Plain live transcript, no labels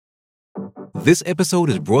This episode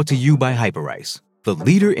is brought to you by Hyperice, the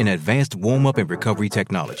leader in advanced warm-up and recovery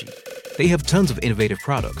technology. They have tons of innovative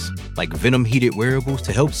products, like Venom-heated wearables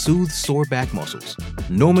to help soothe sore back muscles,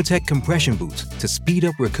 Normatec compression boots to speed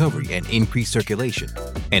up recovery and increase circulation,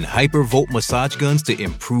 and Hypervolt massage guns to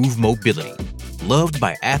improve mobility. Loved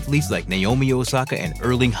by athletes like Naomi Osaka and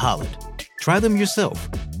Erling Haaland. Try them yourself.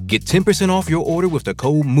 Get 10% off your order with the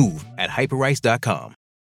code MOVE at Hyperice.com.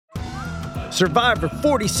 Survivor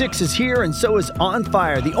 46 is here, and so is On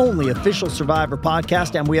Fire, the only official Survivor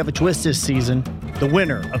podcast, and we have a twist this season. The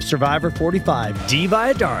winner of Survivor 45, Dee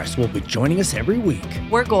Valladares, will be joining us every week.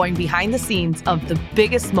 We're going behind the scenes of the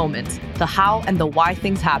biggest moments, the how and the why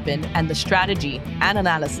things happen, and the strategy and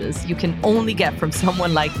analysis you can only get from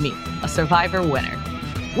someone like me, a Survivor winner.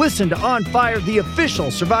 Listen to On Fire, the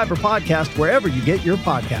official Survivor podcast, wherever you get your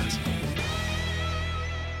podcasts.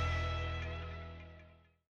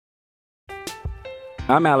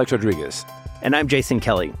 I'm Alex Rodriguez. And I'm Jason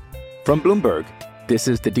Kelly. From Bloomberg, this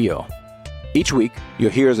is The Deal. Each week,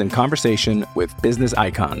 you'll hear us in conversation with business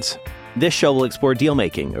icons. This show will explore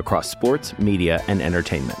deal-making across sports, media, and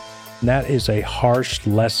entertainment. That is a harsh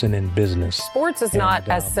lesson in business. Sports is not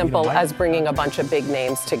as simple as bringing a bunch of big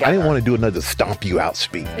names together. I didn't want to do another stomp you out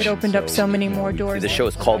speech. It opened up so many more doors. The show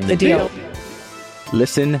is called The Deal.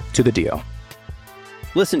 Listen to The Deal.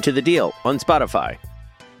 Listen to The Deal on Spotify.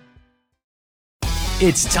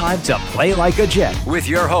 It's time to play like a Jet with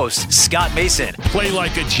your host, Scott Mason. Play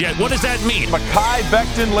like a Jet. What does that mean? Mekhi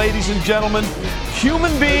Becton, ladies and gentlemen. Human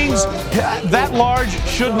beings that large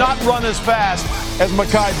should not run as fast as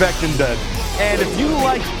Mekhi Becton did. And if you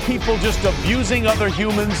like people just abusing other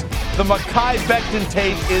humans, the Mekhi Becton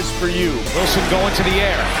tape is for you. Wilson going to the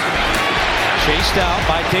air. Chased out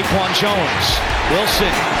by Daquan Jones. Wilson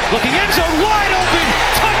looking end zone, wide open.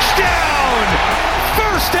 Touchdown!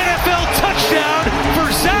 First NFL touchdown for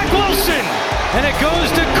Zach Wilson. And it goes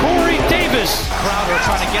to Corey Davis. Crowder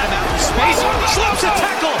trying to get him out in space. Slips a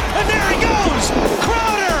tackle, and there he goes.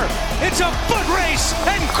 Crowder! It's a foot race,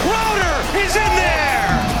 and Crowder is in there.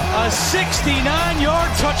 A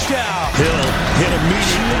 69-yard touchdown. Hill hit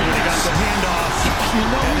immediately when he got the handoff. You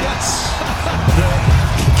know that's the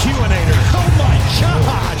Q-inator. Oh my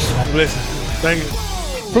gosh. Listen, thank you.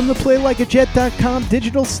 From the PlayLikeAJet.com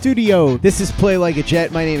digital studio, this is Play Like a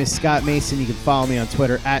Jet. My name is Scott Mason. You can follow me on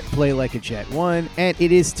Twitter at PlayLikeAJet1. And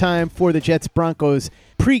it is time for the Jets-Broncos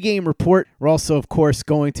pregame report. We're also, of course,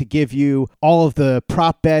 going to give you all of the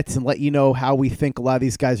prop bets and let you know how we think a lot of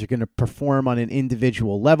these guys are going to perform on an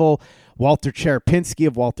individual level. Walter Cherepinski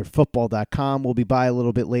of WalterFootball.com will be by a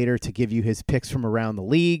little bit later to give you his picks from around the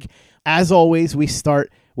league. As always, we start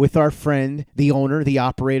with our friend, the owner, the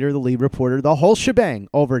operator, the lead reporter, the whole shebang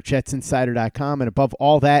over at JetsInsider.com. And above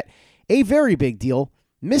all that, a very big deal,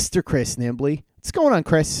 Mr. Chris Nimbley. What's going on,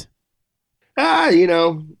 Chris?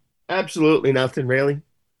 Absolutely nothing, really.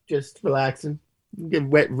 Just relaxing.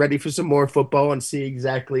 Get ready for some more football and see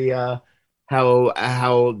exactly how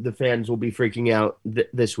the fans will be freaking out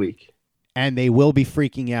this week. And they will be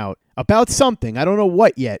freaking out about something. I don't know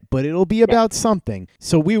what yet, but it'll be about something.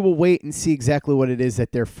 So we will wait and see exactly what it is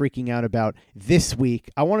that they're freaking out about this week.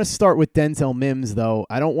 I want to start with Denzel Mims, though.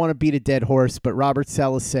 I don't want to beat a dead horse, but Robert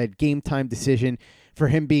Saleh said game time decision for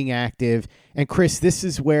him being active. And Chris, this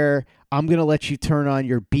is where I'm going to let you turn on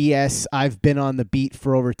your BS I've been on the beat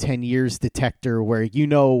for over 10 years detector, where you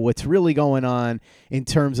know what's really going on in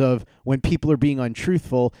terms of when people are being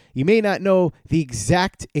untruthful. You may not know the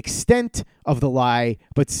exact extent of the lie,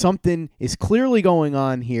 but something is clearly going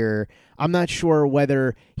on here. I'm not sure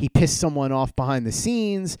whether he pissed someone off behind the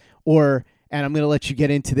scenes and I'm going to let you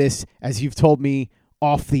get into this, as you've told me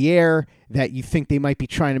off the air, that you think they might be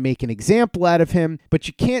trying to make an example out of him. But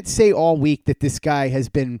you can't say all week that this guy has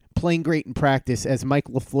been playing great in practice, as Mike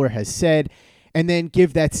LaFleur has said, and then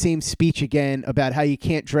give that same speech again about how you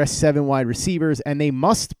can't dress 7 wide receivers and they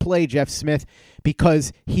must play Jeff Smith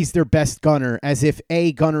because he's their best gunner, as if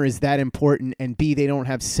A, gunner is that important, and B, they don't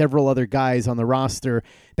have several other guys on the roster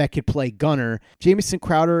that could play gunner. Jamison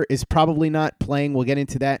Crowder is probably not playing. We'll get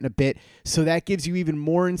into that in a bit. So that gives you even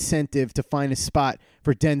more incentive to find a spot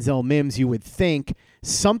for Denzel Mims, you would think.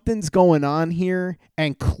 Something's going on here,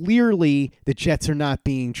 and clearly the Jets are not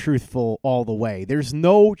being truthful all the way. There's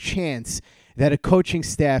no chance that a coaching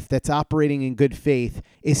staff that's operating in good faith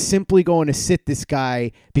is simply going to sit this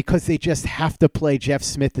guy because they just have to play Jeff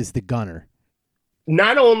Smith as the gunner.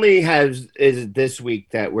 Not only is it this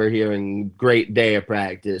week that we're hearing great day of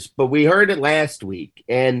practice, but we heard it last week.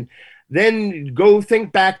 And then go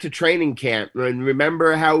think back to training camp and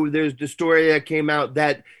remember how there's the story that came out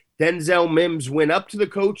that Denzel Mims went up to the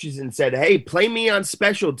coaches and said, hey, play me on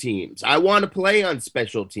special teams. I want to play on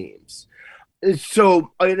special teams.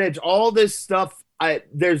 So, and it's all this stuff.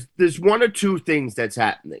 There's one or two things that's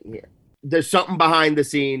happening here. There's something behind the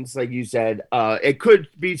scenes, like you said. It could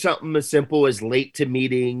be something as simple as late to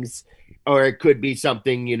meetings, or it could be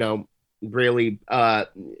something, really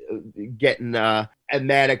getting mad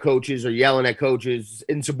at coaches or yelling at coaches,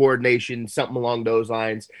 insubordination, something along those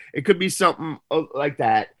lines. It could be something like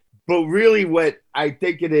that. But really what I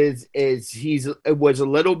think it is it was a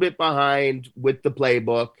little bit behind with the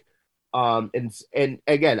playbook. And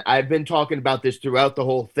again, I've been talking about this throughout the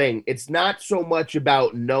whole thing. It's not so much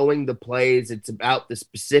about knowing the plays. It's about the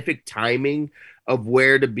specific timing of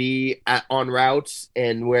where to be on routes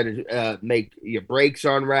and where to make your breaks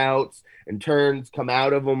on routes and turns, come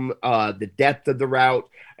out of them, the depth of the route.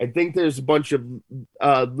 I think there's a bunch of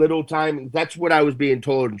little timing. That's what I was being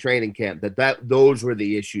told in training camp, that those were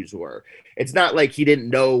the issues were. It's not like he didn't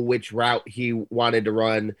know which route he wanted to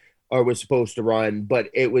run or was supposed to run, but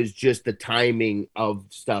it was just the timing of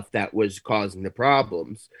stuff that was causing the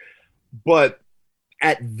problems. But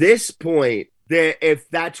at this point, if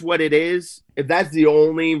that's what it is, if that's the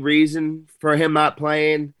only reason for him not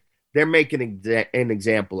playing, they're making an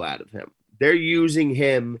example out of him. They're using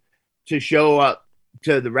him to show up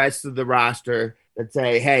to the rest of the roster and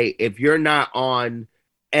say, hey, if you're not on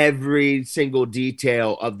every single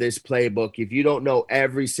detail of this playbook, if you don't know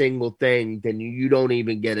every single thing, then you don't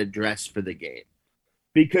even get addressed for the game.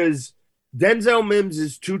 Because Denzel Mims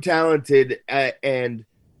is too talented, and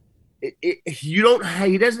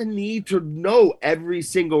he doesn't need to know every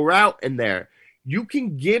single route in there. You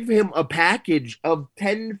can give him a package of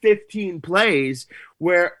 10, 15 plays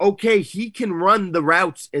where, okay, he can run the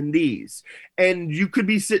routes in these. And you could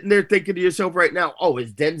be sitting there thinking to yourself right now, oh,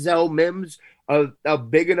 is Denzel Mims a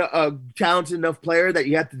big enough, talented enough player that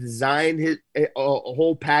you have to design a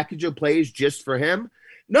whole package of plays just for him?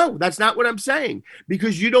 No, that's not what I'm saying,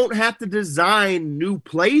 because you don't have to design new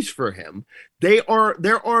plays for him. There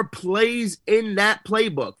are plays in that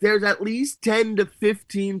playbook. There's at least 10 to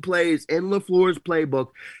 15 plays in LaFleur's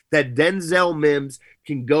playbook that Denzel Mims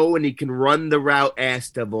can go and he can run the route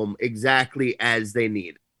asked of him exactly as they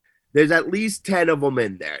need. There's at least 10 of them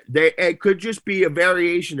in there. It could just be a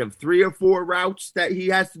variation of 3 or 4 routes that he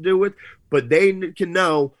has to do with, but they can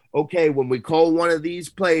know, okay, when we call one of these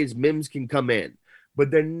plays, Mims can come in. But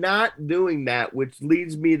they're not doing that, which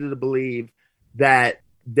leads me to believe that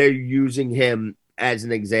they're using him as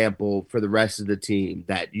an example for the rest of the team,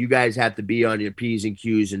 that you guys have to be on your P's and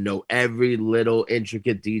Q's and know every little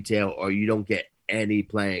intricate detail or you don't get any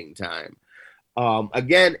playing time.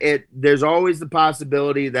 Again, there's always the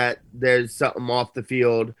possibility that there's something off the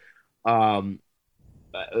field. And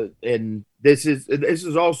this is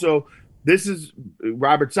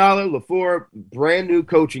Robert Saleh, LaFleur, brand new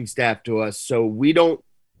coaching staff to us. So we don't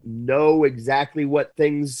know exactly what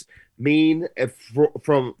things mean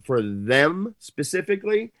for them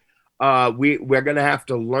specifically. We're going to have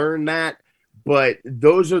to learn that. But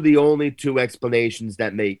those are the only 2 explanations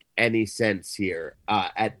that make any sense here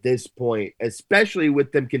at this point, especially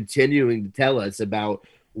with them continuing to tell us about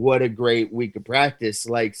what a great week of practice.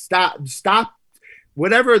 Like, stop saying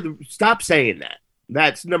that.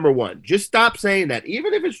 That's number one. Just stop saying that.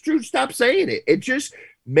 Even if it's true, stop saying it. It's just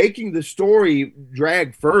making the story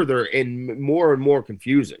drag further and more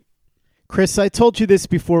confusing. Chris, I told you this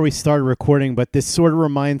before we started recording, but this sort of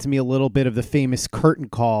reminds me a little bit of the famous curtain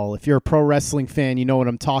call. If you're a pro wrestling fan, you know what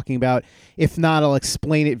I'm talking about. If not, I'll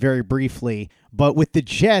explain it very briefly. But with the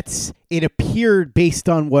Jets, it appeared, based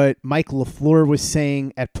on what Mike LaFleur was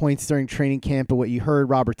saying at points during training camp and what you heard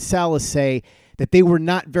Robert Saleh say, that they were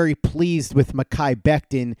not very pleased with Mekhi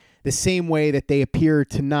Becton, the same way that they appear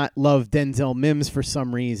to not love Denzel Mims for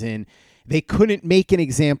some reason. They couldn't make an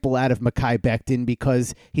example out of Mekhi Becton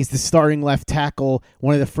because he's the starting left tackle,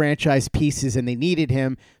 one of the franchise pieces, and they needed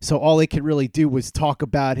him. So all they could really do was talk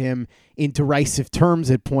about him in derisive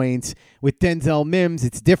terms at points. With Denzel Mims,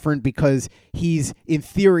 it's different because he's, in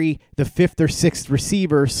theory, the 5th or 6th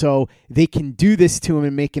receiver, so they can do this to him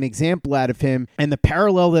and make an example out of him. And the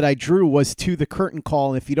parallel that I drew was to the curtain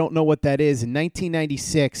call. And if you don't know what that is, in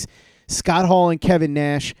 1996, Scott Hall and Kevin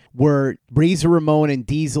Nash were Razor Ramon and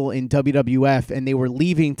Diesel in WWF, and they were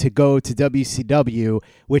leaving to go to WCW,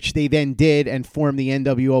 which they then did and formed the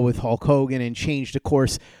NWO with Hulk Hogan and changed the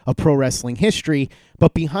course of pro wrestling history.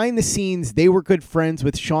 But behind the scenes, they were good friends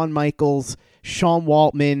with Shawn Michaels, Sean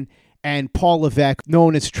Waltman, and Paul Levesque,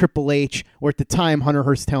 known as Triple H, or at the time Hunter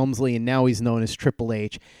Hearst Helmsley, and now he's known as Triple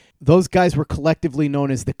H. Those guys were collectively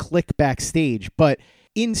known as the Clique backstage, but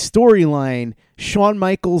in storyline, Shawn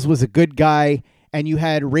Michaels was a good guy, and you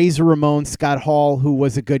had Razor Ramon, Scott Hall, who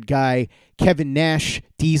was a good guy. Kevin Nash,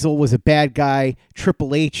 Diesel was a bad guy.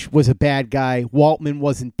 Triple H was a bad guy. Waltman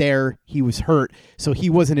wasn't there. He was hurt, so he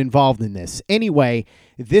wasn't involved in this. Anyway,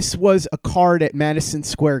 this was a card at Madison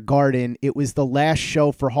Square Garden. It was the last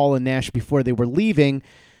show for Hall and Nash before they were leaving.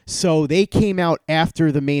 So they came out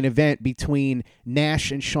after the main event between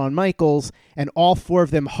Nash and Shawn Michaels, and all four of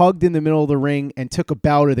them hugged in the middle of the ring and took a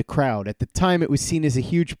bow to the crowd. At the time, it was seen as a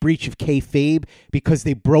huge breach of kayfabe because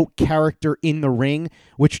they broke character in the ring,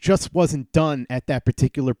 which just wasn't done at that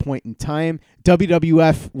particular point in time.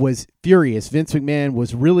 WWF was furious. Vince McMahon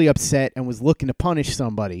was really upset and was looking to punish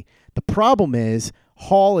somebody. The problem is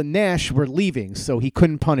Hall and Nash were leaving, so he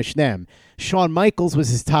couldn't punish them. Shawn Michaels was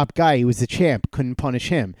his top guy. He was the champ. Couldn't punish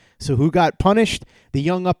him. So who got punished? The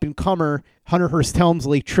young up-and-comer, Hunter Hearst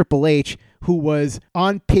Helmsley, Triple H, who was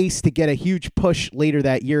on pace to get a huge push later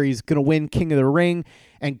that year. He's going to win King of the Ring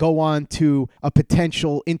and go on to a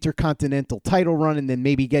potential intercontinental title run and then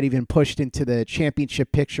maybe get even pushed into the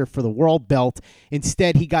championship picture for the world belt.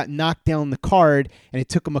 Instead, he got knocked down the card, and it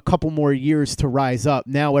took him a couple more years to rise up.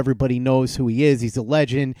 Now everybody knows who he is. He's a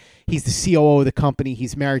legend. He's the COO of the company.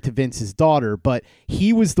 He's married to Vince's daughter, but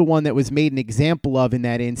he was the one that was made an example of in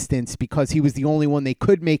that instance because he was the only one they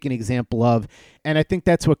could make an example of. And I think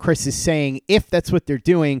that's what Chris is saying. If that's what they're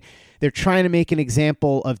doing, they're trying to make an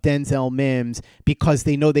example of Denzel Mims because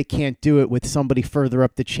they know they can't do it with somebody further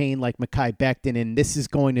up the chain like Mekhi Becton, and this is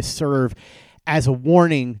going to serve as a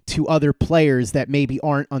warning to other players that maybe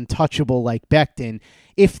aren't untouchable like Becton.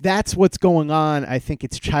 If that's what's going on, I think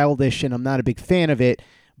it's childish, and I'm not a big fan of it.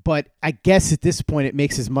 But I guess at this point it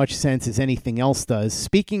makes as much sense as anything else does.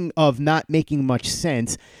 Speaking of not making much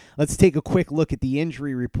sense, let's take a quick look at the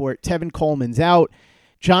injury report. Tevin Coleman's out.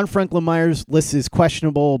 John Franklin Myers list is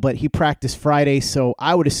questionable, but he practiced Friday, so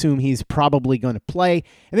I would assume he's probably going to play.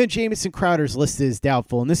 And then Jamison Crowder's list is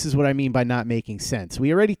doubtful, and this is what I mean by not making sense.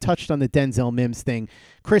 We already touched on the Denzel Mims thing.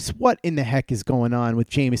 Chris, what in the heck is going on with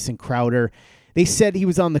Jamison Crowder? They said he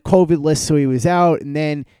was on the COVID list, so he was out, and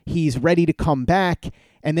then he's ready to come back.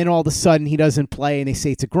 And then all of a sudden he doesn't play and they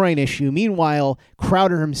say it's a groin issue. Meanwhile,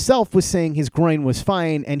 Crowder himself was saying his groin was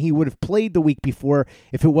fine and he would have played the week before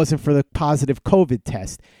if it wasn't for the positive COVID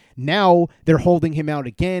test. Now they're holding him out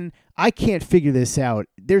again. I can't figure this out.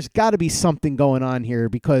 There's got to be something going on here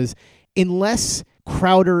because unless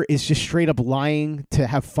Crowder is just straight up lying to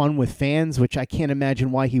have fun with fans, which I can't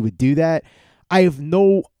imagine why he would do that, I have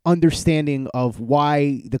no understanding of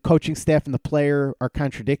why the coaching staff and the player are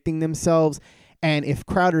contradicting themselves. And if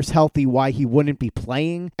Crowder's healthy, why he wouldn't be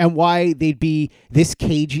playing and why they'd be this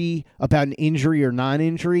cagey about an injury or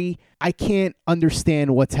non-injury. I can't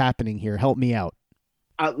understand what's happening here. Help me out.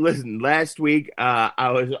 Listen, last week I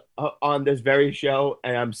was on this very show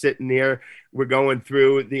and I'm sitting there. We're going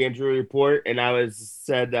through the injury report and I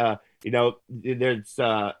said, there's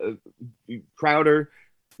Crowder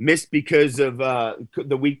missed because of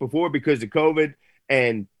the week before because of COVID,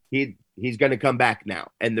 and he's going to come back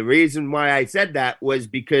now. And the reason why I said that was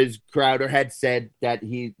because Crowder had said that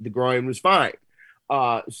the groin was fine.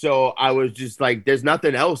 So I was just like, there's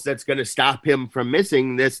nothing else that's going to stop him from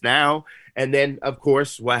missing this now. And then, of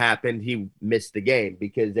course, what happened? He missed the game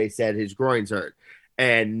because they said his groin's hurt.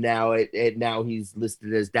 And now now he's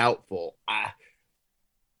listed as doubtful.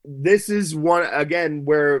 This is one, again,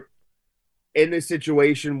 where in a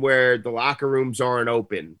situation where the locker rooms aren't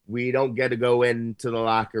open, we don't get to go into the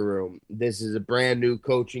locker room. This is a brand new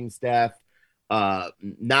coaching staff,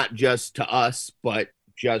 not just to us, but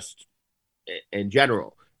just in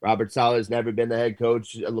general. Robert Saleh's never been the head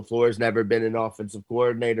coach. LaFleur's never been an offensive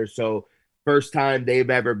coordinator. So first time they've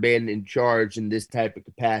ever been in charge in this type of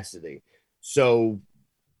capacity. So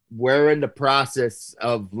we're in the process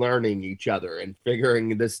of learning each other and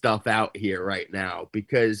figuring this stuff out here right now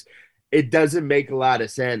because it doesn't make a lot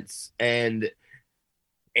of sense. And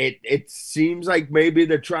it seems like maybe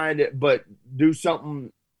they're trying to do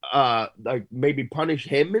something like maybe punish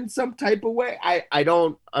him in some type of way. I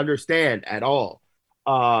don't understand at all.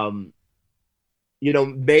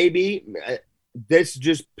 Maybe this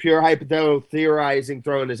just pure hypothetical theorizing,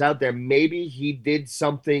 throwing this out there. Maybe he did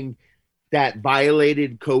something that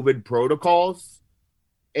violated COVID protocols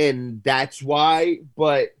and that's why,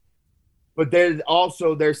 but then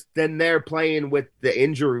they're playing with the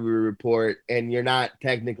injury report and you're not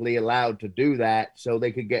technically allowed to do that. So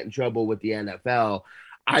they could get in trouble with the NFL.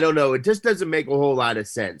 I don't know. It just doesn't make a whole lot of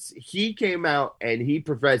sense. He came out and he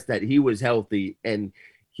professed that he was healthy and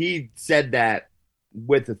he said that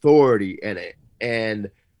with authority in it. And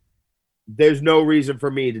there's no reason for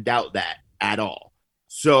me to doubt that at all.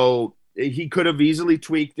 So he could have easily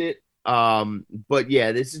tweaked it. But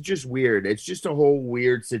yeah, this is just weird. It's just a whole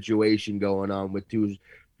weird situation going on with two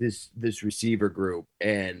this receiver group,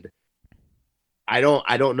 and I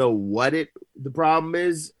don't know what the problem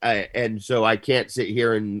is, and so I can't sit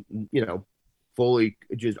here and fully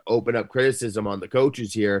just open up criticism on the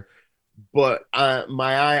coaches here. But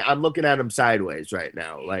I'm looking at them sideways right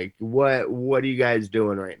now. Like, what are you guys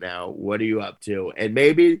doing right now? What are you up to? And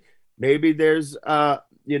maybe there's a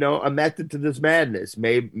method to this madness.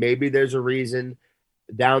 Maybe there's a reason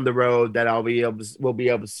down the road that we'll be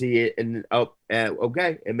able to see it. And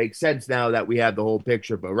okay, it makes sense now that we have the whole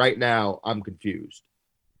picture. But right now, I'm confused.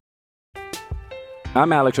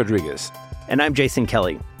 I'm Alex Rodriguez. And I'm Jason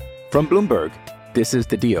Kelly. From Bloomberg, this is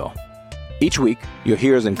The Deal. Each week, you'll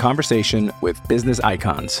hear us in conversation with business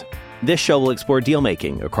icons. This show will explore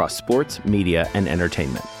deal-making across sports, media, and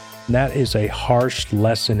entertainment. That is a harsh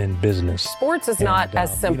lesson in business. Sports is not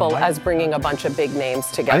as simple as bringing a bunch of big names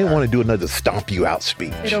together. I didn't want to do another stomp you out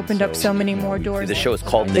speech. It opened up so many more doors. The show is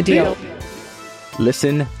called The Deal.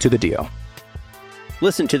 Listen to The Deal.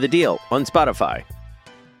 Listen to The Deal on Spotify.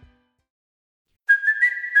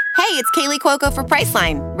 Hey, it's Kaylee Cuoco for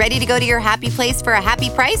Priceline. Ready to go to your happy place for a happy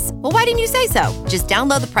price? Well, why didn't you say so? Just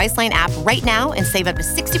download the Priceline app right now and save up to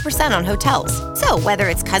 60% on hotels. So whether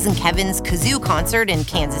it's Cousin Kevin's Kazoo Concert in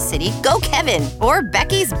Kansas City, go Kevin, or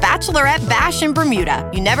Becky's Bachelorette Bash in Bermuda,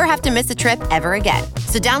 you never have to miss a trip ever again.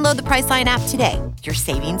 So download the Priceline app today. Your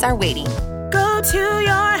savings are waiting. Go to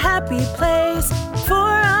your happy place for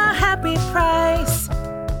a happy price.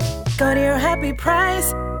 Go to your happy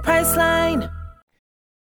price, Priceline.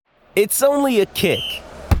 It's only a kick,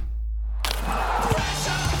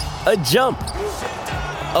 a jump,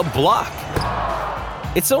 a block.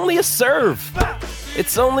 It's only a serve.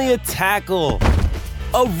 It's only a tackle,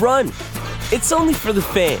 a run. It's only for the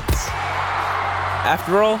fans.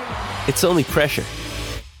 After all, it's only pressure.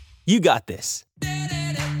 You got this.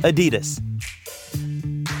 Adidas.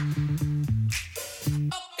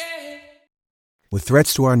 With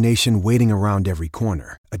threats to our nation waiting around every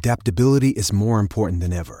corner, adaptability is more important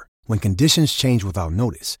than ever. When conditions change without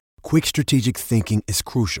notice, quick strategic thinking is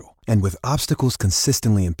crucial. And with obstacles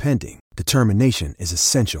consistently impending, determination is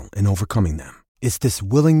essential in overcoming them. It's this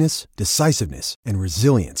willingness, decisiveness, and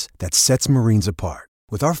resilience that sets Marines apart.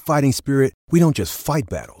 With our fighting spirit, we don't just fight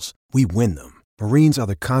battles, we win them. Marines are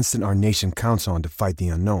the constant our nation counts on to fight the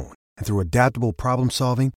unknown. And through adaptable problem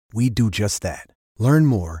solving, we do just that. Learn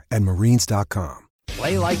more at marines.com.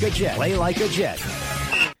 Play like a Jet. Play like a Jet.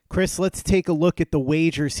 Chris, let's take a look at the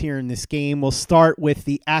wagers here in this game. We'll start with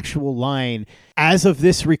the actual line. As of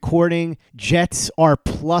this recording, Jets are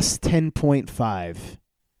plus 10.5.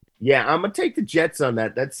 Yeah, I'm going to take the Jets on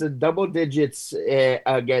that. That's a double digits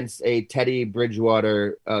against a Teddy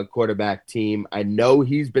Bridgewater quarterback team. I know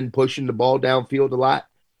he's been pushing the ball downfield a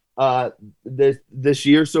lot this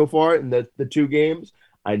year so far in the two games.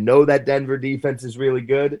 I know that Denver defense is really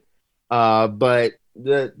good, but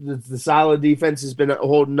the solid defense has been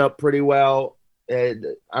holding up pretty well.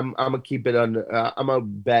 I'm gonna keep it under. I'm gonna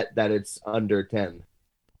bet that it's under 10.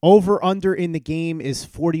 Over under in the game is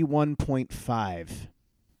 41.5.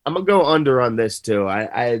 I'm gonna go under on this too.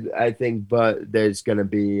 I think, but there's gonna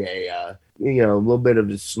be a little bit of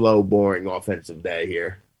a slow, boring offensive day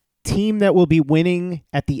here. Team that will be winning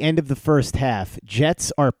at the end of the first half.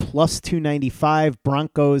 Jets are plus 295.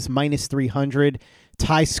 Broncos minus 300.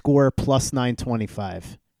 Tie score plus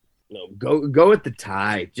 925. No, go with the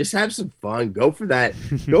tie. Just have some fun. Go for that.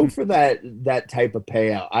 Go for that type of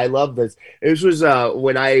payout. I love this. This was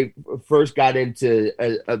when I first got into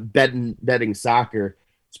betting soccer,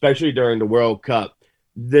 especially during the World Cup.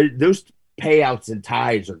 Those payouts and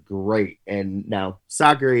ties are great. And now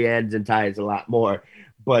soccer ends and ties a lot more.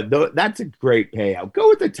 But that's a great payout. Go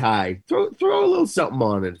with the tie. Throw a little something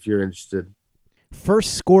on it if you're interested.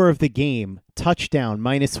 First score of the game, touchdown,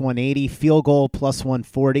 minus 180, field goal, plus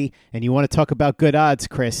 140. And you want to talk about good odds,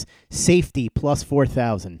 Chris, safety, plus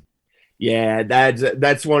 4,000. Yeah,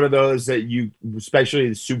 that's one of those that you, especially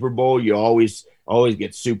the Super Bowl, you always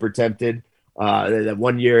get super tempted. That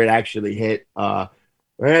one year it actually hit.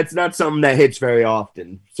 It's not something that hits very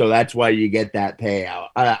often, so that's why you get that payout.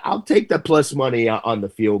 I'll take the plus money on the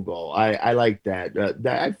field goal. I like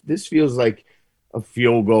that. This feels like a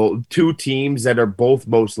field goal. Two teams that are both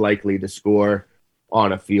most likely to score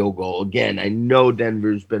on a field goal. Again, I know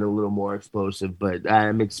Denver's been a little more explosive, but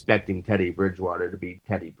I'm expecting Teddy Bridgewater to be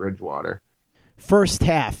Teddy Bridgewater. First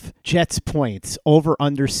half, Jets points, over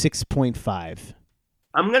under 6.5.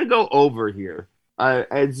 I'm going to go over here.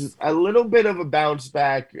 It's a little bit of a bounce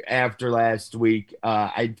back after last week.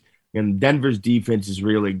 And Denver's defense is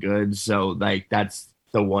really good, so that's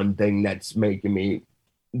the one thing that's making me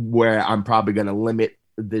where I'm probably going to limit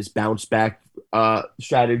this bounce back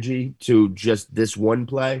strategy to just this one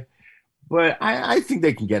play. But I think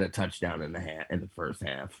they can get a touchdown in the first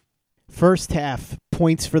half. First half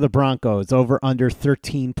points for the Broncos over under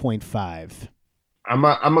 13.5. I'm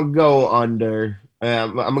gonna go under.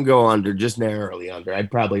 I'm gonna go under, just narrowly under.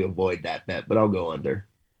 I'd probably avoid that bet, but I'll go under.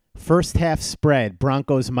 First half spread,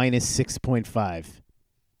 Broncos minus 6.5.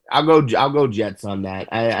 I'll go Jets on that.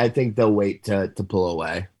 I think they'll wait to pull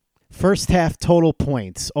away. First half total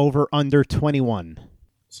points over under 21.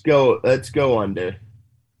 Let's go under.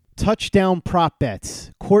 Touchdown prop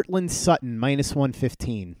bets. Courtland Sutton minus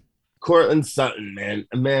 115. Courtland Sutton,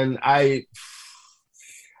 man, I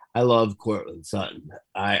love Courtland Sutton.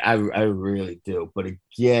 I really do. But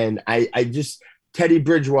again, I just Teddy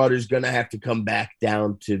Bridgewater's gonna have to come back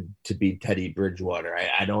down to be Teddy Bridgewater.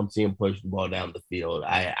 I don't see him push the ball down the field.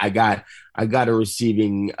 I got a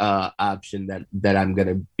receiving option that I'm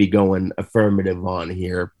gonna be going affirmative on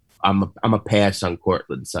here. I'm a pass on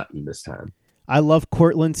Courtland Sutton this time. I love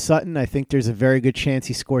Courtland Sutton. I think there's a very good chance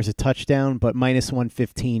he scores a touchdown, but minus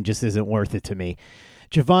 115 just isn't worth it to me.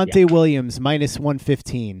 Javonte Williams minus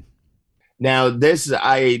 115. Now, this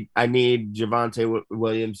I need Javonte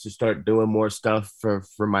Williams to start doing more stuff for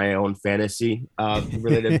my own fantasy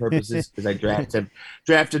related purposes, because I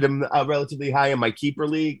drafted him relatively high in my keeper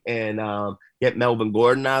league, and get Melvin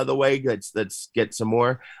Gordon out of the way. Let's get some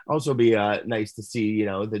more. Also, be nice to see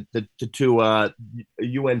the two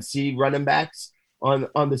UNC running backs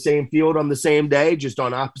on the same field on the same day, just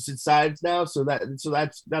on opposite sides now. So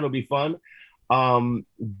that'll be fun.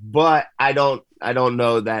 But I don't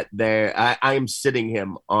know that I am sitting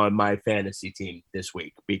him on my fantasy team this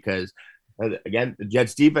week because, again, the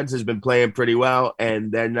Jets defense has been playing pretty well, and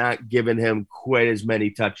they're not giving him quite as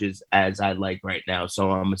many touches as I like right now. So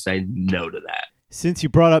I'm going to say no to that. Since you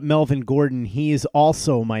brought up Melvin Gordon, he is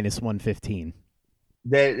also minus 115.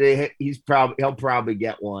 He'll probably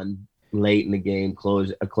get one late in the game,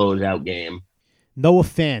 a closeout game. Noah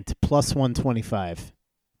Fant plus 125.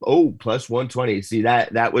 Oh, plus 120. See,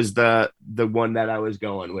 that was the one that I was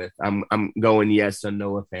going with. I'm going yes on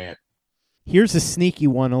Noah Fant. Here's a sneaky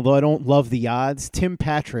one, although I don't love the odds. Tim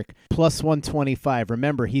Patrick plus 125.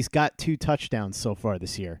 Remember, he's got 2 touchdowns so far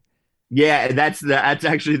this year. Yeah, that's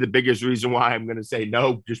actually the biggest reason why I'm going to say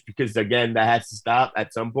no, just because, again, that has to stop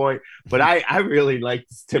at some point. But I really like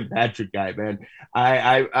this Tim Patrick guy, man.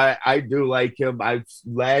 I do like him.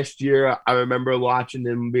 Last year, I remember watching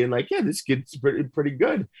him and being like, yeah, this kid's pretty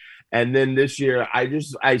good. And then this year, I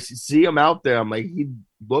see him out there. I'm like, he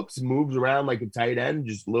moves around like a tight end,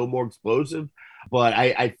 just a little more explosive. But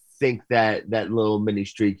I think that little mini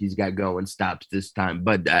streak he's got going stops this time.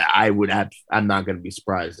 But I'm not going to be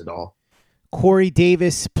surprised at all. Corey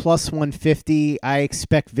Davis plus 150. I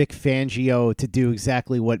expect Vic Fangio to do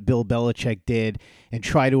exactly what Bill Belichick did and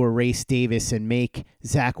try to erase Davis and make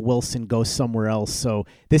Zach Wilson go somewhere else. So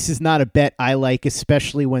this is not a bet I like,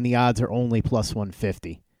 especially when the odds are only plus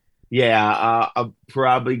 150. Yeah, I'll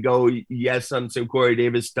probably go yes on some Corey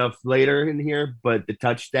Davis stuff later in here, but the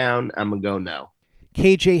touchdown, I'm going to go no.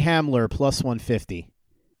 KJ Hamler plus 150.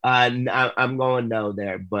 I'm going no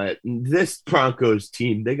there, but this Broncos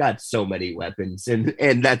team, they got so many weapons, and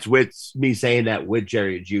that's with me saying that with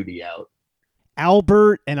Jerry Jeudy out.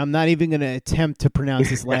 Albert, and I'm not even going to attempt to pronounce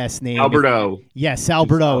his last name. Alberto. Yes,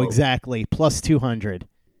 Alberto, exactly. Plus 200.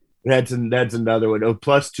 That's another one. Oh,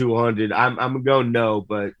 plus 200. I'm going no,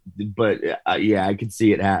 but yeah, I can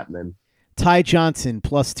see it happening. Ty Johnson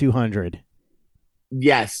plus 200.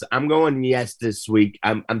 Yes, I'm going yes this week.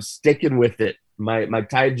 I'm sticking with it. My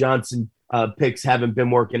Ty Johnson picks haven't been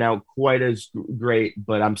working out quite as great,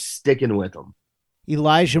 but I'm sticking with them.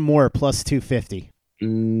 Elijah Moore plus 250.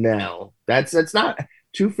 No, that's not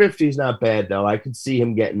 250 is not bad though. I could see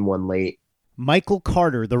him getting one late. Michael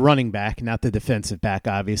Carter, the running back, not the defensive back,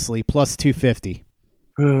 obviously, plus 250.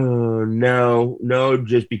 No,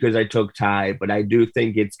 just because I took Ty, but I do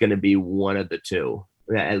think it's going to be one of the two.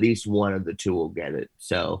 At least one of the two will get it.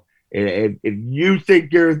 So if you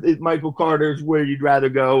think Michael Carter's where you'd rather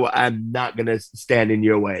go, I'm not going to stand in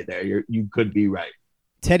your way there. You could be right.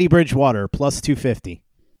 Teddy Bridgewater, plus 250.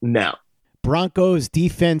 No. Broncos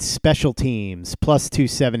defense special teams, plus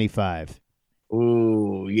 275.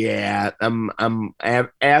 Ooh, yeah. I'm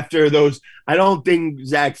after those. I don't think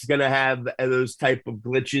Zach's going to have those type of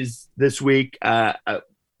glitches this week.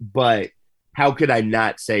 But how could I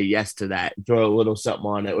not say yes to that? Throw a little something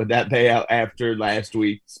on it. Would that pay out after last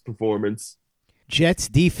week's performance? Jets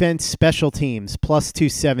defense special teams, plus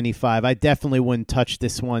 275. I definitely wouldn't touch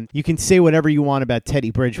this one. You can say whatever you want about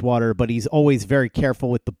Teddy Bridgewater, but he's always very careful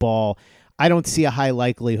with the ball. I don't see a high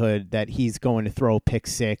likelihood that he's going to throw a pick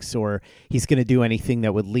six or he's going to do anything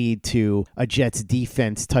that would lead to a Jets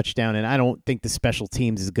defense touchdown, and I don't think the special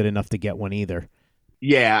teams is good enough to get one either.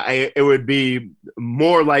 Yeah, it would be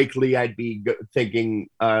more likely I'd be thinking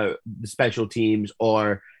the special teams,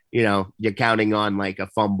 or, you're counting on like a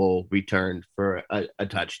fumble return for a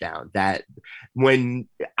touchdown. That when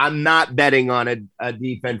I'm not betting on a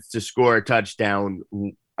defense to score a touchdown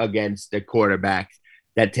against a quarterback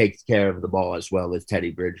that takes care of the ball as well as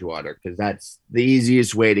Teddy Bridgewater, because that's the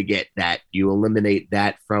easiest way to get that. You eliminate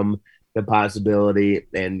that from the possibility,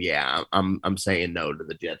 and yeah, I'm saying no to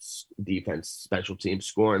the Jets defense special team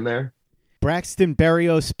scoring there. Braxton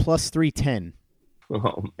Berrios plus 310.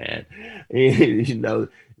 Oh man,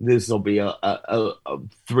 this will be a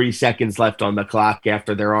 3 seconds left on the clock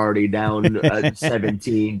after they're already down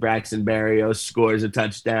 17. Braxton Berrios scores a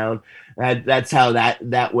touchdown. That's how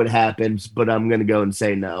that would happen. But I'm gonna go and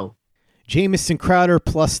say no. Jamison Crowder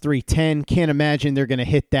plus 310. Can't imagine they're going to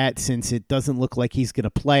hit that since it doesn't look like he's going to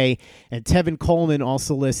play. And Tevin Coleman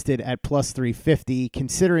also listed at plus 350.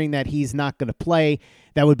 Considering that he's not going to play,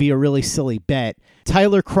 that would be a really silly bet.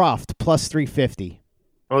 Tyler Kroft plus 350.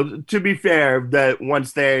 Well, to be fair, that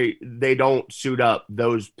once they don't suit up,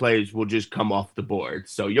 those plays will just come off the board.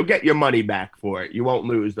 So you'll get your money back for it. You won't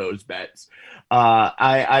lose those bets.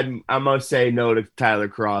 I must say no to Tyler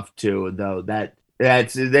Kroft too, though. They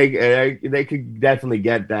could definitely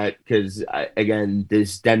get that because, again,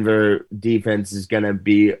 this Denver defense is going to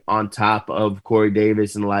be on top of Corey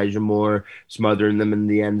Davis and Elijah Moore, smothering them in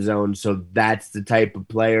the end zone. So that's the type of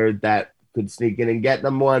player that could sneak in and get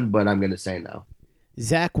them one, but I'm going to say no.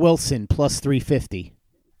 Zach Wilson plus 350.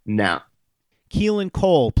 No. Keelan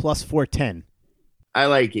Cole plus 410. I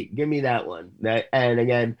like it. Give me that one. And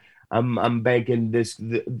again, I'm banking this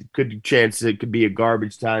good chance it could be a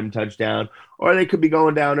garbage time touchdown, or they could be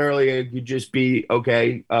going down early and it could just be,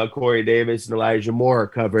 okay, Corey Davis and Elijah Moore are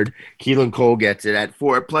covered. Keelan Cole gets it at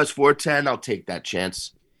plus 410. I'll take that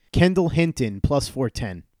chance. Kendall Hinton plus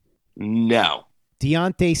 410. No.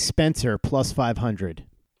 Deontay Spencer plus 500.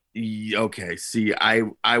 Okay, see,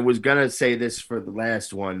 I was going to say this for the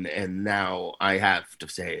last one, and now I have to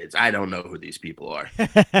say it. I don't know who these people are.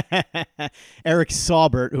 Eric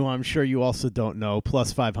Saubert, who I'm sure you also don't know,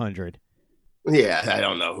 plus 500. Yeah, I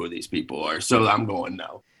don't know who these people are, so I'm going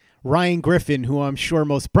no. Ryan Griffin, who I'm sure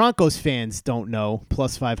most Broncos fans don't know,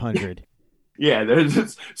 plus 500. Yeah,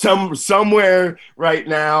 there's somewhere right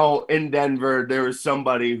now in Denver, there is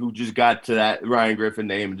somebody who just got to that Ryan Griffin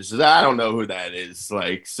name and just says, I don't know who that is.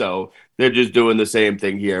 Like, so they're just doing the same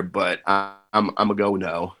thing here, but I'm gonna go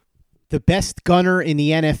no. The best gunner in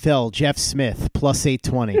the NFL, Jeff Smith, plus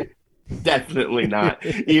 820. Definitely not.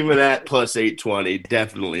 Even at plus 820,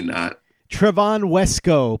 definitely not. Trevon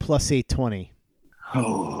Wesco, plus 820.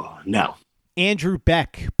 Oh, no. Andrew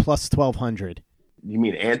Beck, plus 1200. You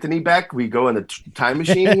mean Anthony Beck? We go in the time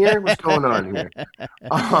machine here? What's going on here?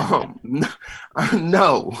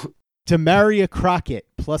 No. Demaria Crockett,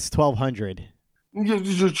 plus 1200.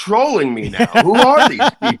 You're trolling me now. Who are these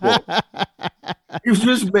people? You're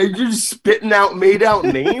just spitting out made-out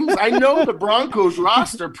names? I know the Broncos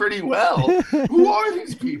roster pretty well. Who are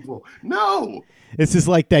these people? No. This is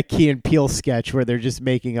like that Key and Peele sketch where they're just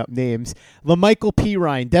making up names. LaMichael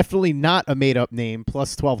Pirine, definitely not a made-up name,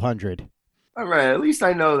 plus 1200. All right, at least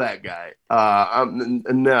I know that guy.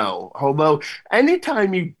 No, although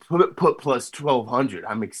anytime you put plus 1,200,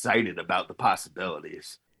 I'm excited about the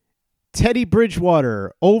possibilities. Teddy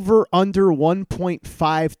Bridgewater, over under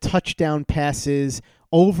 1.5 touchdown passes.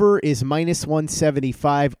 Over is minus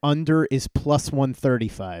 175. Under is plus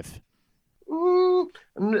 135.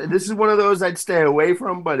 This is one of those I'd stay away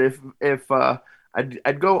from, but if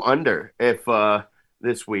I'd go under if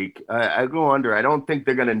this week. I go under. I don't think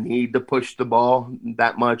they're going to need to push the ball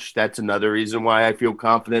that much. That's another reason why I feel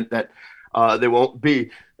confident that they won't be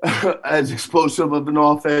as explosive of an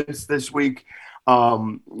offense this week.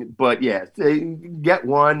 But yeah, they get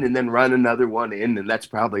one and then run another one in, and that's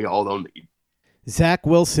probably all they'll need. Zach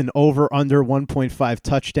Wilson, over under 1.5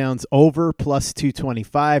 touchdowns, over plus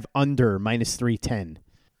 225, under minus 310.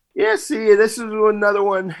 Yeah, see, this is another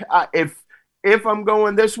one. If I'm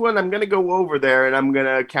going this one, I'm going to go over there, and I'm going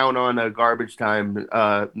to count on a garbage time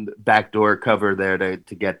backdoor cover there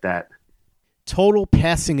to get that. Total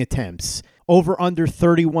passing attempts, over under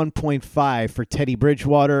 31.5 for Teddy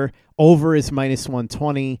Bridgewater. Over is minus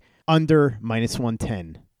 120, under minus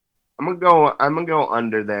 110. I'm gonna go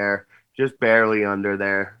under there, just barely under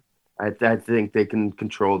there. I think they can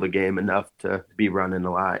control the game enough to be running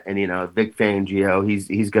a lot. And, Vic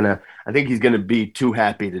Fangio, I think he's going to be too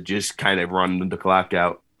happy to just kind of run the clock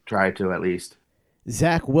out, try to at least.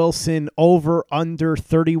 Zach Wilson over under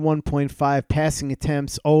 31.5 passing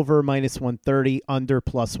attempts, over -130, under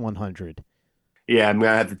 +100. Yeah, I'm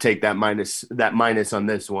gonna have to take that minus on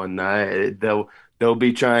this one. They'll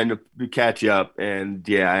be trying to catch up, and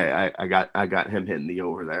yeah, I got him hitting the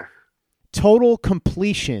over there. Total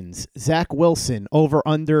completions, Zach Wilson over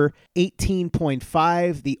under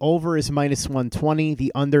 18.5. The over is -120.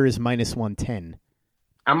 The under is -110.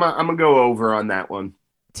 I'm gonna go over on that one.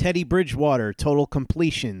 Teddy Bridgewater, total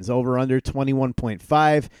completions over under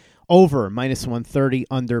 21.5. Over -130.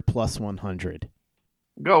 Under +100.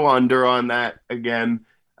 Go under on that again.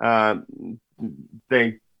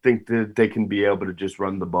 They think that they can be able to just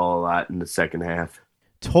run the ball a lot in the second half.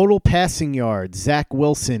 Total passing yards, Zach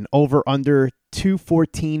Wilson over under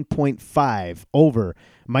 214.5, over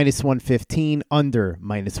 -115, under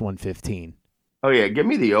 -115. Oh yeah, give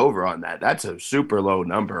me the over on that. That's a super low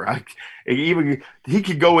number. He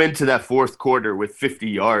could go into that fourth quarter with 50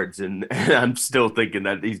 yards, and I'm still thinking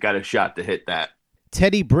that he's got a shot to hit that.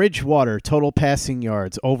 Teddy Bridgewater, total passing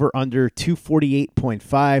yards over under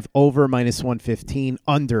 248.5, over -115,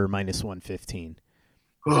 under -115.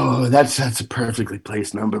 Oh, that's a perfectly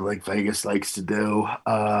placed number like Vegas likes to do.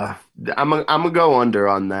 I'm gonna go under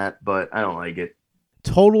on that, but I don't like it.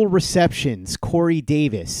 Total receptions, Corey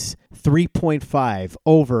Davis, 3.5,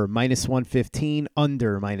 over -115,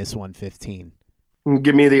 under -115.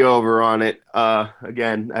 Give me the over on it.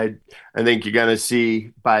 Again, I think you're gonna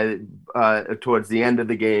see by towards the end of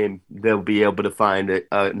the game they'll be able to find it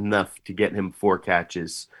enough to get him 4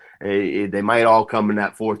 catches. They might all come in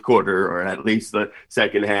that fourth quarter or at least the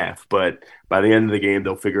second half, but by the end of the game,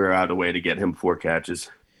 they'll figure out a way to get him 4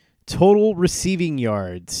 catches. Total receiving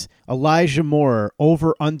yards, Elijah Moore,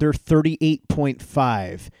 over under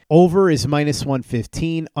 38.5. Over is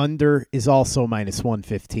 -115, under is also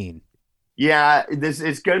 -115. Yeah,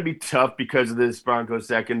 it's going to be tough because of this Broncos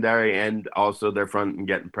secondary and also their front and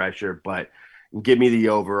getting pressure, but give me the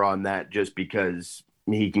over on that just because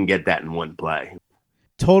he can get that in one play.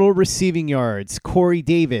 Total receiving yards, Corey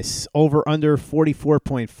Davis, over under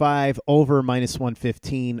 44.5, over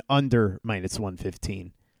 -115, under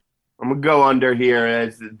 -115. I'm going to go under here.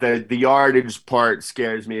 As the yardage part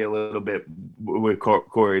scares me a little bit with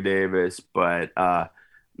Corey Davis, but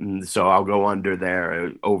so I'll go under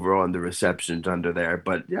there, over on the receptions under there.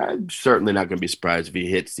 But yeah, I'm certainly not going to be surprised if he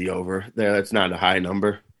hits the over there. That's not a high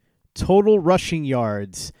number. Total rushing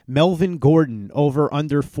yards, Melvin Gordon, over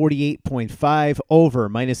under 48.5, over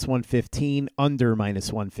 -115, under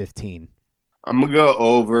 -115. I'm going to go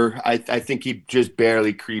over. I think he just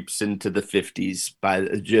barely creeps into the 50s by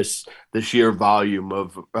just the sheer volume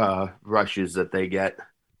of rushes that they get.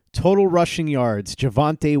 Total rushing yards,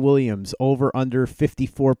 Javonte Williams, over under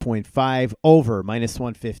 54.5, over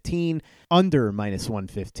 -115, under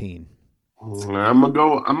 -115. I'm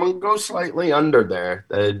gonna go slightly under there,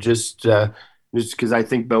 just because I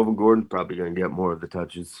think Melvin Gordon's probably gonna get more of the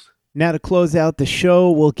touches. Now to close out the show,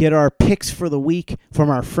 we'll get our picks for the week from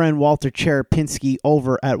our friend Walter Cherepinski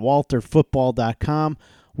over at walterfootball.com.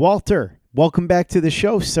 Walter, welcome back to the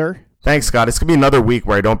show, sir. Thanks, Scott. It's going to be another week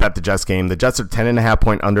where I don't bet the Jets game. The Jets are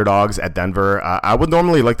 10.5-point underdogs at Denver. I would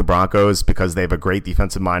normally like the Broncos because they have a great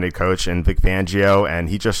defensive-minded coach in Vic Fangio, and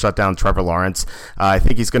he just shut down Trevor Lawrence. I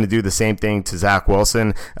think he's going to do the same thing to Zach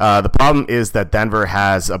Wilson. The problem is that Denver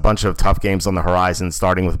has a bunch of tough games on the horizon,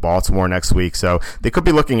 starting with Baltimore next week, so they could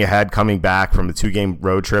be looking ahead, coming back from a 2-game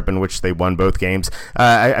road trip in which they won both games.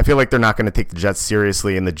 I feel like they're not going to take the Jets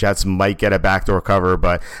seriously, and the Jets might get a backdoor cover,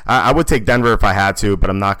 but I would take Denver if I had to, but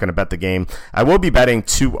I'm not going to bet the game. I will be betting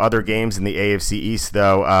 2 other games in the AFC East,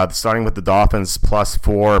 though, starting with the Dolphins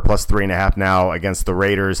 +4, +3.5 now against the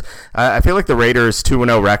Raiders. I feel like the Raiders'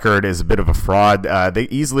 2-0 record is a bit of a fraud. They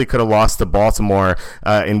easily could have lost to Baltimore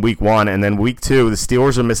in Week 1, and then Week 2, the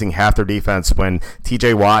Steelers are missing half their defense when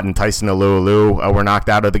TJ Watt and Tyson Alualu were knocked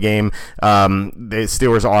out of the game. The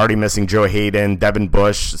Steelers are already missing Joe Hayden, Devin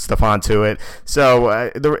Bush, Stephon Tuitt. So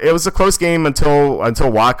it was a close game until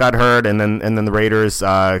Watt got hurt, and then the Raiders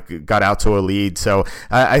got out to a lead. So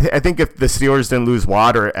I think if the Steelers didn't lose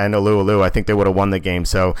Watt and Alualu, I think they would have won the game.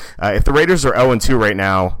 So if the Raiders are 0-2 right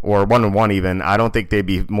now, or 1-1 even, I don't think they'd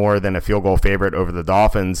be more than a field goal favorite over the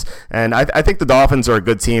Dolphins. And I think the Dolphins are a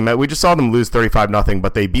good team. We just saw them lose 35-0,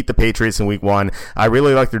 but they beat the Patriots in Week 1. I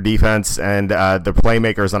really like their defense and their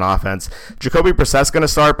playmakers on offense. Jacoby Brissett's going to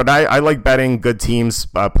start, but I like betting good teams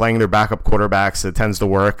playing their backup quarterbacks. It tends to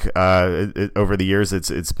work over the years.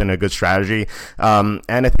 It's been a good strategy. And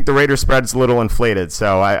I think the Raiders spread's a little inflated,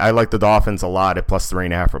 so I like the Dolphins a lot at plus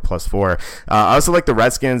 3.5 or plus 4. I also like the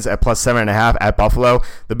Redskins at plus 7.5 at Buffalo.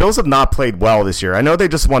 The Bills have not played well this year. I know they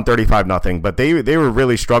just won 35-0, but they were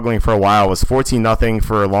really struggling for a while. It was 14-0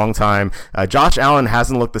 for a long time. Josh Allen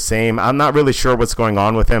hasn't looked the same. I'm not really sure what's going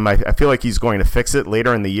on with him. I feel like he's going to fix it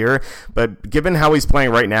later in the year, but given how he's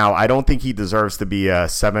playing right now, I don't think he deserves to be a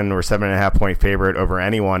 7 or 7.5 point favorite over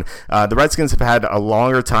anyone. The Redskins have had a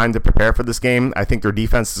longer time to prepare for this game. I think their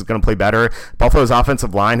defense is going to play better. Buffalo's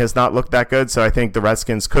offensive line has not looked that good, so I think the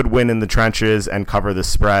Redskins could win in the trenches and cover the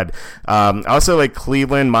spread. I also like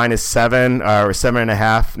Cleveland minus 7 or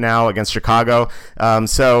 7.5 now against Chicago.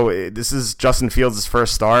 So this is Justin Fields'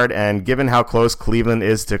 first start, and given how close Cleveland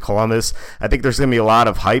is to Columbus, I think there's going to be a lot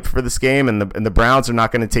of hype for this game, and the Browns are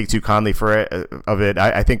not going to take too kindly of it.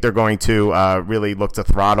 I think they're going to really look to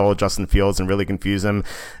throttle Justin Fields and really confuse him.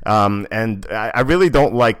 And I really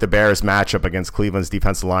don't like the Bears matchup against Cleveland's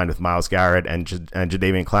defensive line with Myles Garrett and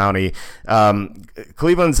Jadeveon Clowney.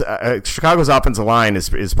 Chicago's offensive line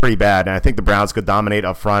is pretty bad, and I think the Browns could dominate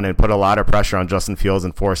up front and put a lot of pressure on Justin Fields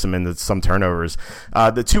and force him into some turnovers.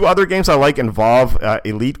 The two other games I like involve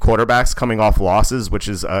elite quarterbacks coming off losses, which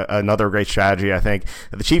is another great strategy, I think.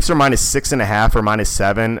 The Chiefs are minus 6.5 or minus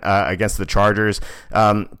 7 against the Chargers.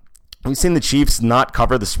 We've seen the Chiefs not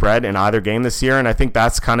cover the spread in either game this year, and I think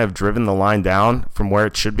that's kind of driven the line down from where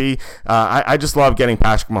it should be. I just love getting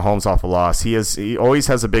Patrick Mahomes off a loss. He always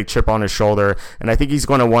has a big chip on his shoulder, and I think he's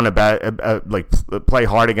going to want to play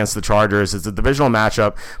hard against the Chargers. It's a divisional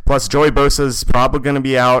matchup. Plus, Joey Bosa is probably going to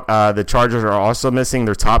be out. The Chargers are also missing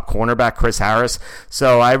their top cornerback, Chris Harris.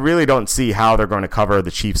 So I really don't see how they're going to cover the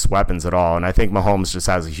Chiefs' weapons at all, and I think Mahomes just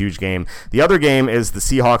has a huge game. The other game is the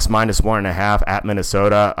Seahawks minus 1.5 at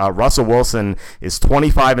Minnesota. Russell Wilson is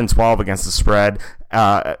 25-12 against the spread,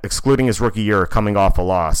 excluding his rookie year coming off a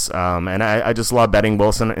loss. And I just love betting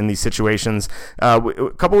Wilson in these situations. A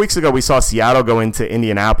couple weeks ago, we saw Seattle go into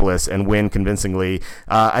Indianapolis and win convincingly.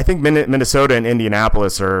 I think Minnesota and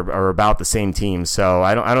Indianapolis are about the same team, so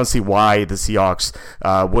I don't see why the Seahawks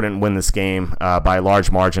wouldn't win this game by a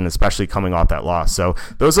large margin, especially coming off that loss. So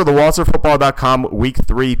those are the WalterFootball.com Week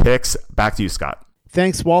 3 picks. Back to you, Scott.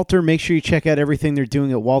 Thanks, Walter. Make sure you check out everything they're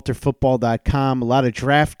doing at WalterFootball.com. A lot of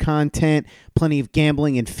draft content, plenty of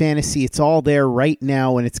gambling and fantasy. It's all there right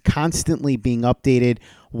now, and it's constantly being updated.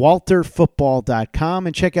 WalterFootball.com,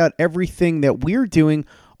 and check out everything that we're doing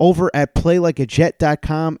over at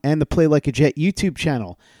PlayLikeAJet.com and the Play Like a Jet YouTube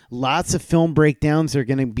channel. Lots of film breakdowns. There are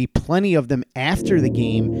going to be plenty of them after the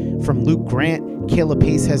game from Luke Grant. Kayla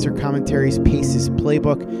Pace has her commentaries, Pace's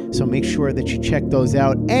Playbook, so make sure that you check those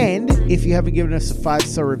out. And if you haven't given us a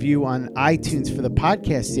 5-star review on iTunes for the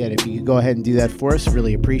podcast yet, if you could go ahead and do that for us,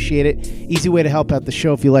 really appreciate it. Easy way to help out the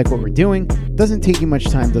show if you like what we're doing. Doesn't take you much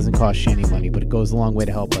time, doesn't cost you any money, but it goes a long way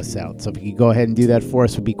to help us out. So if you could go ahead and do that for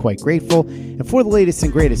us, we'd be quite grateful. And for the latest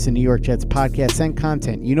and greatest in New York Jets podcasts and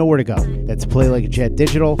content, you know where to go. That's Play Like a Jet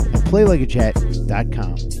Digital and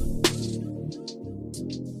PlayLikeAJet.com.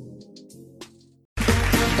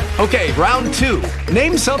 Okay, round 2.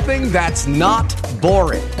 Name something that's not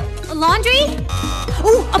boring. A laundry?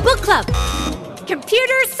 Ooh, a book club.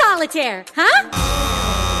 Computer solitaire, huh?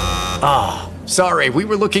 Ah, oh, sorry, we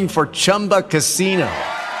were looking for Chumba Casino.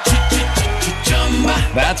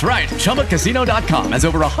 That's right, ChumbaCasino.com has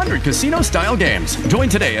over 100 casino-style games. Join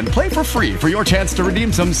today and play for free for your chance to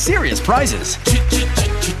redeem some serious prizes.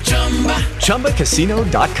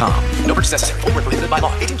 ChumbaCasino.com. No purchase necessary. Void where prohibited by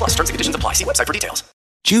law. 18+ terms and conditions apply. See website for details.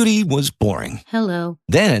 Judy was boring. Hello.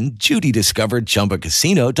 Then Judy discovered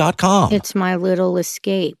ChumbaCasino.com. It's my little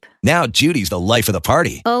escape. Now Judy's the life of the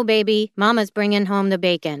party. Oh, baby, mama's bringing home the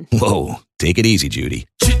bacon. Whoa, take it easy, Judy.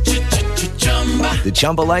 The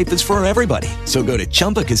Chumba life is for everybody. So go to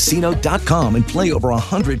ChumbaCasino.com and play over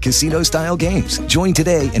 100 casino-style games. Join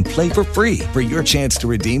today and play for free for your chance to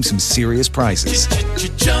redeem some serious prizes.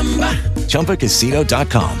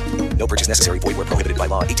 ChumbaCasino.com. No purchase necessary. Void where prohibited by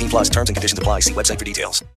law. 18+ terms and conditions apply. See website for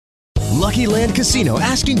details. Lucky Land Casino,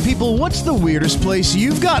 asking people, what's the weirdest place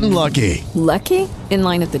you've gotten lucky? Lucky? In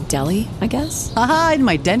line at the deli, I guess? Aha, in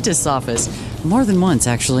my dentist's office. More than once,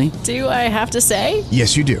 actually. Do I have to say?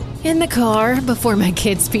 Yes, you do. In the car before my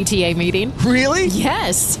kids' PTA meeting. Really?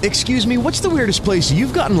 Yes. Excuse me, what's the weirdest place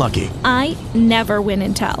you've gotten lucky? I never win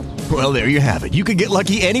and tell. Well, there you have it. You can get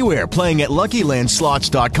lucky anywhere, playing at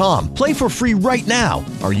LuckyLandSlots.com. Play for free right now.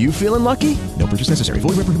 Are you feeling lucky? No purchase necessary. Void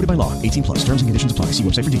where prohibited by law. 18+ terms and conditions apply. See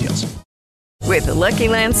website for details. With the Lucky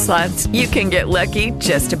Land Slots, you can get lucky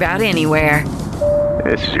just about anywhere.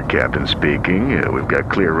 This is your captain speaking. We've got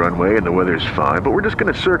clear runway and the weather's fine, but we're just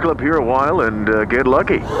going to circle up here a while and get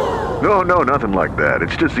lucky. No, nothing like that.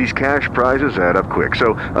 It's just these cash prizes add up quick.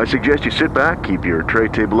 So I suggest you sit back, keep your tray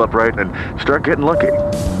table upright, and start getting lucky.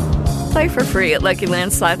 Play for free at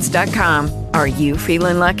LuckyLandSlots.com. Are you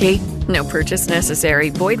feeling lucky? No purchase necessary.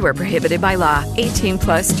 Void where prohibited by law. 18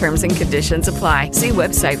 plus terms and conditions apply. See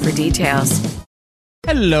website for details.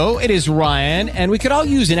 Hello, it is Ryan, and we could all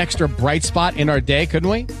use an extra bright spot in our day, couldn't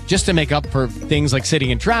we? Just to make up for things like sitting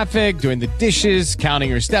in traffic, doing the dishes, counting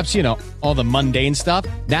your steps, you know, all the mundane stuff.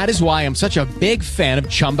 That is why I'm such a big fan of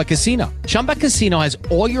Chumba Casino. Chumba Casino has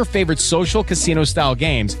all your favorite social casino-style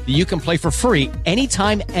games that you can play for free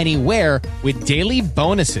anytime, anywhere with daily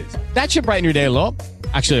bonuses. That should brighten your day a little.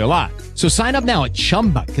 Actually, a lot. So sign up now at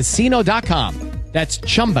ChumbaCasino.com. That's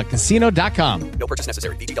ChumbaCasino.com. No purchase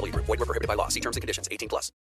necessary. VGW Group. Void where prohibited by law. See terms and conditions. 18 plus.